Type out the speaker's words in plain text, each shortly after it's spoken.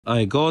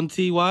Aye, go on,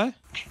 TY.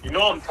 You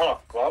know I'm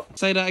tough, bro.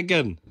 Say that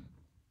again.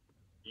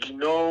 You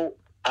know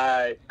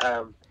I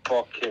am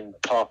fucking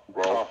tough,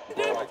 bro.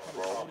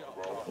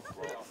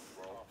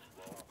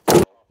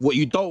 What,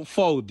 you don't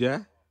fold,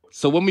 yeah?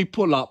 So when we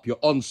pull up, you're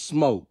on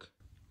smoke.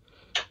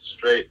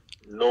 Straight,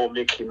 no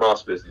Mickey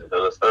Mouse business,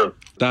 understand?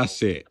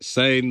 That's it.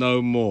 Say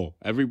no more.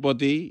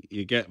 Everybody,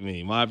 you get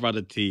me. My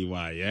brother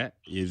TY, yeah?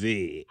 You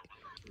see it.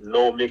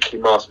 No Mickey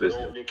Mouse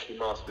business. No Mickey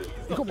Mouse business.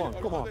 Come on,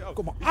 come on,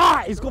 come on.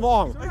 Ah, he's come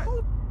on.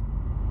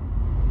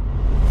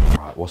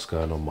 Right, what's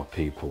going on, my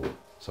people?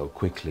 So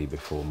quickly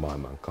before my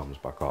man comes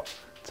back up,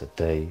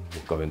 today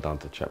we're going down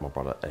to check my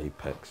brother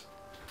Apex.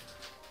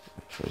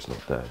 Make sure he's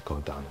not there.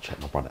 Going down to check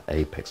my brother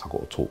Apex. I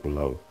got to talk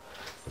low.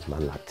 This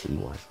man like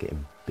TY's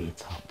getting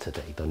bit up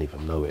today. Don't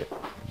even know it.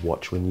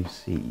 Watch when you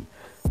see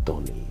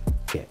Donny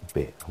get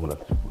bit. I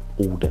want to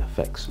all the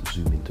effects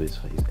zoom into his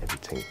face,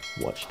 everything.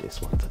 Watch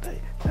this one today.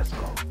 Let's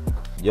go.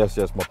 Yes,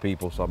 my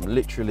people. So I'm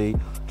literally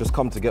just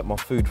come to get my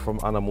food from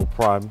Animal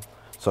Prime.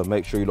 So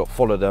make sure you lot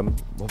follow them.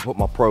 I'll put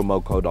my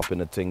promo code up in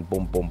the thing.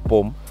 Boom, boom,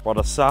 boom.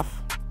 Brother Saf,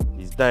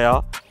 he's there.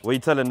 What are you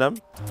telling them?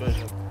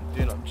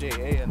 Doing up JA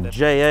and then...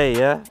 JA,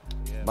 yeah?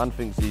 Man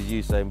thinks he's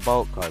Usain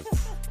Bolt, cuz.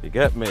 You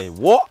get me?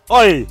 What?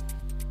 Oi!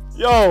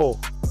 Yo!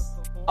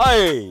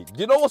 Hey,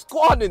 you know what's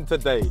going on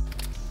today?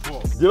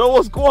 What? You know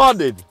what's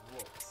going on?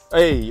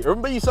 Hey,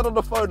 remember you said on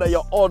the phone that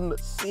you're on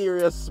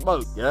serious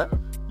smoke, yeah?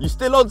 You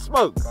still on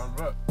smoke?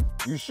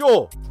 You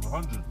sure?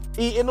 100.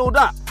 Eating all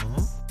that?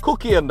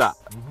 Cookie and that?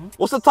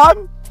 What's the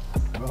time?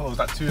 Oh, it's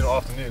like 2 in the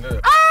afternoon, isn't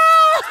it?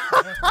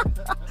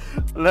 Ah!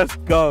 Let's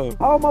go.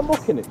 How am I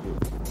mocking it, G?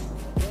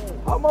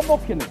 How am I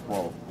mocking it,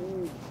 bro?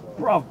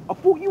 Bruv, I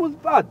thought you was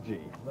bad, G.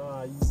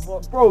 Nah,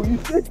 you Bro, you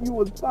said you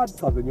was bad,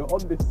 cousin. You're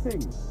on this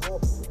thing.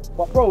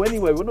 But bro,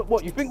 anyway, we're not.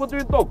 What? You think we're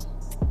doing dogs?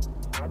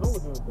 I know we're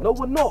doing dogs. No,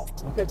 we're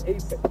not. You said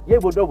Apex. Yeah,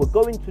 well, no, we're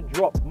going to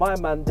drop my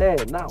man there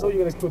now. I know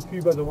you're gonna kill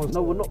 2 birds at once.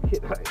 No, we're not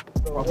kidding.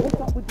 Bro,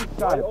 what's up with this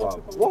guy, bro?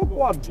 What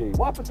one, G?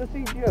 What happened to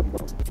CGM,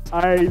 bro?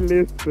 I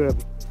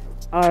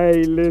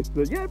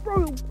listen. Yeah,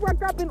 bro, we're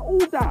grabbing all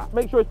that.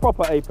 Make sure it's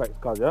proper Apex,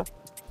 cuz, yeah?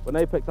 When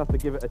Apex has to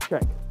give it a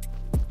check.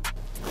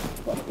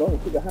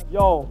 Don't put your hand.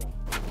 Yo.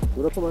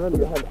 When I put my hand,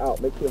 your hand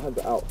out. Make sure your hands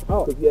are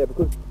out.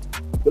 Because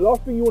the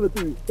last thing you want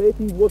to do, say if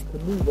he was to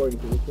move or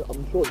anything, which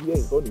I'm sure he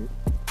ain't going to,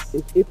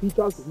 is if he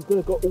does it, he's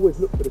going to always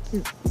look for the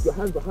suit. If your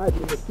hands are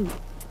hiding in the suit,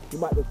 he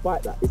might just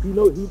bite that. If you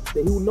know, he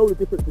will know the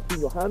difference between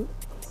your hand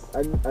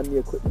and the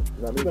equipment.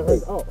 You know what I mean? Keep your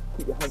hands out.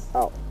 Keep your hands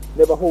out.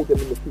 Never hold them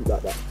in the suit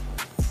like that.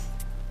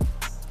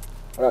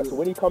 Alright, so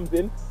when he comes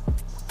in,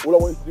 all I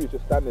want you to do is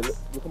just stand there,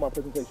 look at my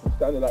presentation,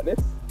 stand there like this,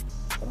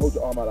 and hold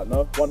your arm out like,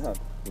 no, one hand.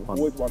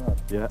 Always one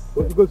hand. Yeah.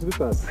 What if he goes to this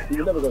side? He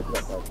will never go to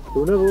that side. He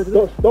will never go to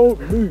that side. Don't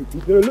move.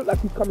 He's going to look like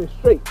he's coming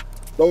straight.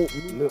 Don't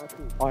move. Look.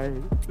 I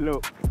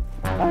look.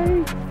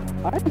 I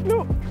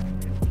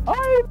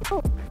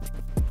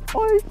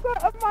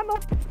set a man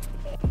up.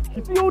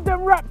 You see all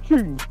them rap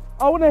tunes?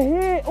 I want to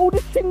hear all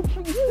the ching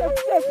ching step.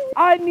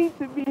 I need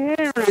to be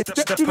hearing.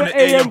 Step on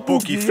the AM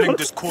boogie, fling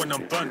this corn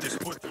and burn this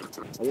wood.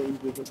 I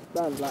want you to just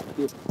stand like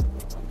this.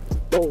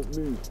 Don't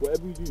move.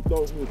 Whatever you do,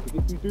 don't move.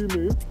 Because if you do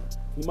move,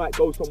 he might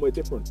go somewhere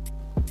different.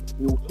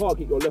 He will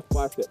target your left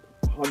bicep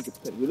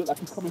 100%. You look like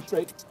he's coming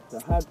straight, the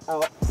hands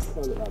out,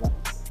 curl it like that.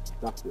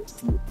 That's it.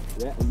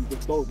 Yeah, and you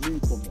just don't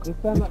move from there. Just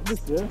stand like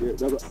this, yeah? Yeah,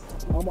 no,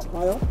 how much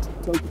higher?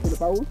 Closer to the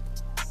barrels.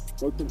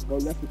 Go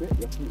left a bit.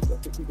 Yes,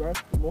 60 grand,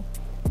 more.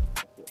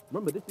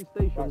 Remember, this is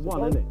station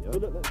 1, isn't it?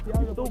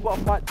 Yeah? You still got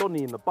to fight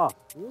Donny in the bus.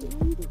 What are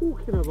you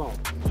talking about?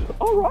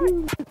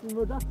 Alright.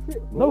 That's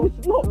it, bro. No,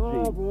 it's not, G.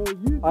 Nah, bro, you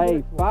do Hey,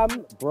 it, bro.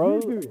 fam, bro,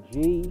 You do it. G,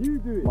 You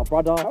do it. my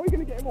brother. How are we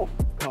going to get him off?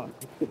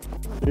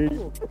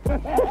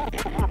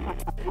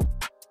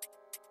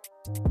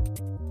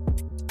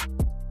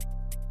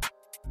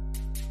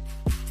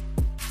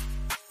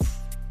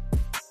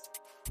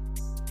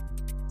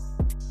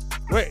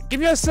 Wait, give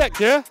me a sec,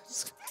 yeah?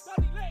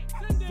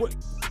 Wait,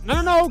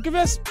 no, give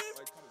us.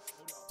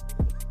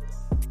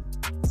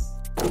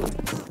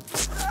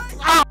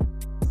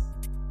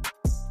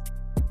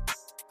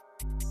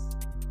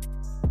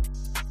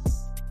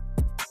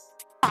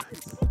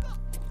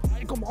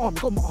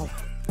 Come on.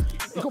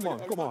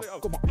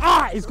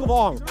 Ah, he's come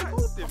on.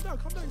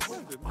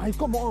 Ah, he's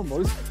come on,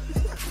 bro.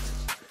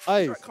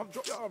 Hey. Come,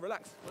 drop your arm,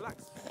 relax.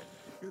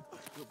 Good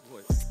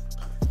boy.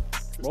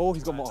 Bro,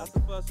 he's got my arm. That's the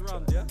first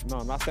round, yeah?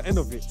 No, that's the end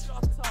of it.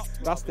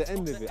 That's the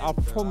end of it. I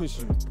promise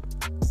you.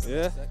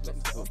 Yeah?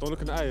 Don't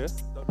look in the eye, yeah?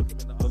 Don't look him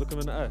in the eye. Don't look him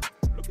in the eye.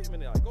 Look at him in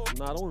the eye, go on.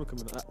 Nah, I don't want to look him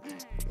in the eye.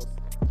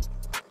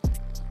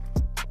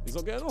 He's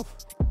not getting off.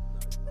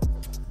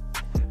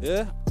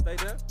 Yeah? Stay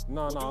there.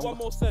 No. One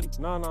more send.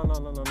 No.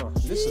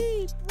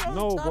 Listen. Bro,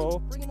 No, Dan, bro.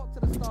 Bring him up to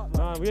the start.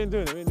 Nah, we ain't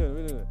doing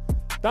it.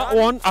 That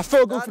one, I thought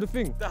it'd go through the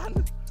thing.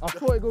 Dan. I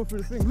thought it'd go through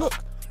the thing. Look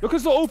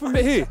at the open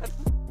bit here.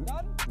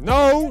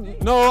 No,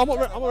 I'm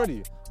not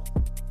ready.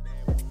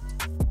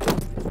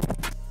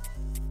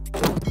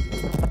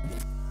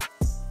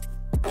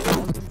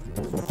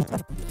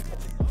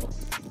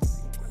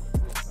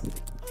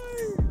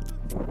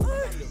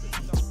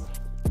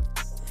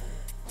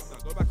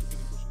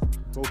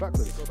 Go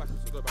backwards. Go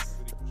backwards, go backwards.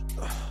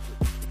 Really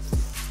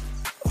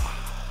push.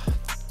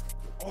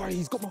 Oh,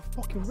 he's got my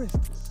fucking wrist.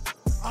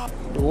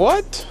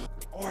 What?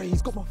 Oh,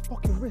 he's got my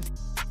fucking wrist.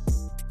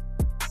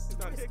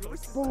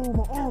 Bro,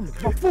 my arm,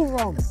 my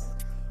forearm.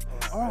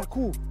 Alright,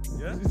 cool.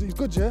 Yeah? He's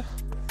good, yeah?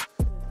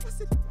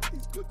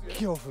 He's good, yeah.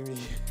 Get off of me.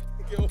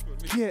 Get off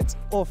of me. Get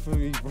off of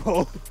me,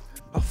 bro.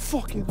 I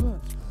fucking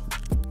hurt.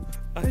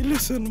 Hey,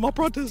 listen, my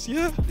brothers,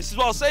 yeah? This is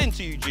what I was saying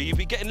to you, G. You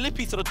be getting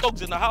lippy to the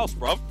dogs in the house,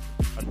 bruv.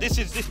 And this.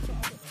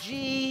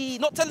 G,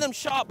 not telling them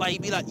shut up,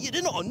 baby. Like, yeah,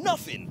 they're not on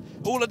nothing.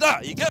 All of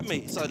that, you get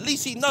me? So at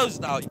least he knows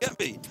now, you get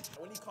me?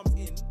 When he comes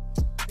in,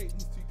 take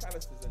these 2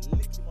 canisters and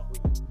lick him up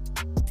with it.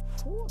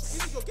 What?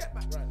 This is your get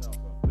back right now,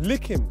 bro.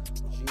 Lick him.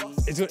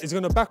 He's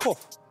gonna back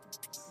off.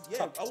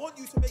 Yeah, I want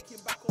you to make him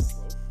back off,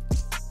 bro.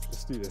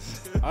 Let's do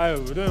this. Alright,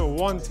 we're doing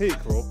one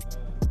take, bro.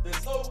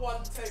 There's no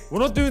one take. We're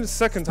not doing the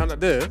second time like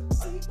there.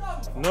 Are you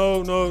done?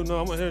 No, I'm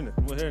not hearing it.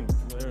 I'm not hearing it.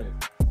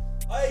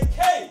 Hey,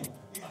 K!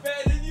 He's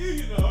better than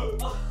you know.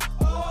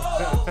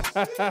 Oh,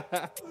 shit.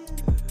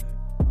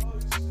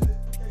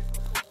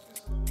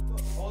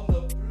 On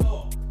the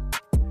block.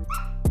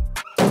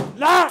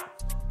 Nah!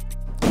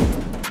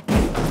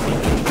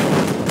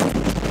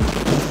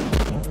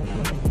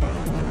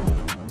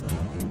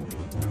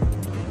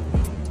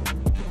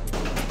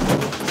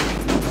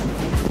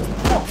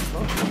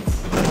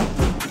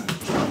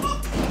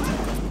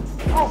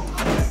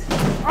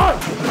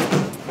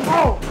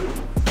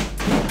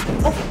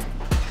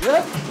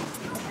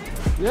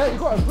 Yeah, you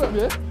got a grip,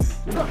 yeah?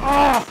 You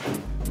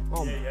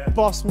got,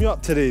 bust me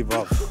up today,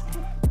 bruv.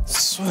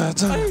 Swear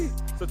to Hey,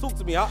 so talk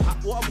to me.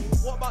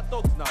 What about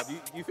dogs now? Do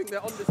you think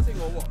they're on this thing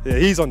or what? Yeah,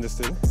 he's on this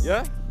thing.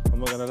 Yeah? I'm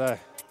not gonna lie.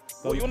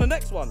 Well, you on the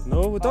next one?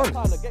 No, we're done.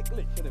 Tyler, get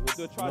glitch, innit? We'll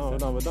do a try.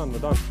 No, we're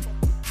done.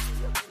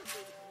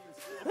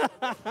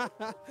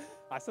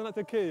 I sent that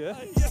to K, yeah?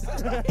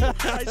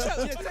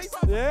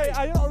 Yeah,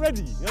 are you not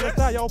ready? You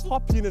understand? You're a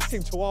puppy in this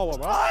thing, Chihuahua,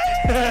 man.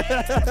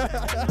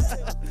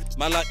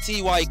 Man like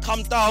TY, he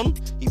come down,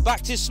 he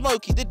backed his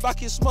smoke, he did back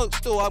his smoke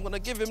still, I'm gonna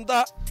give him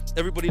that.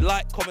 Everybody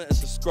like, comment and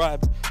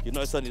subscribe. You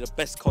know it's only the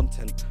best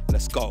content.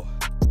 Let's go.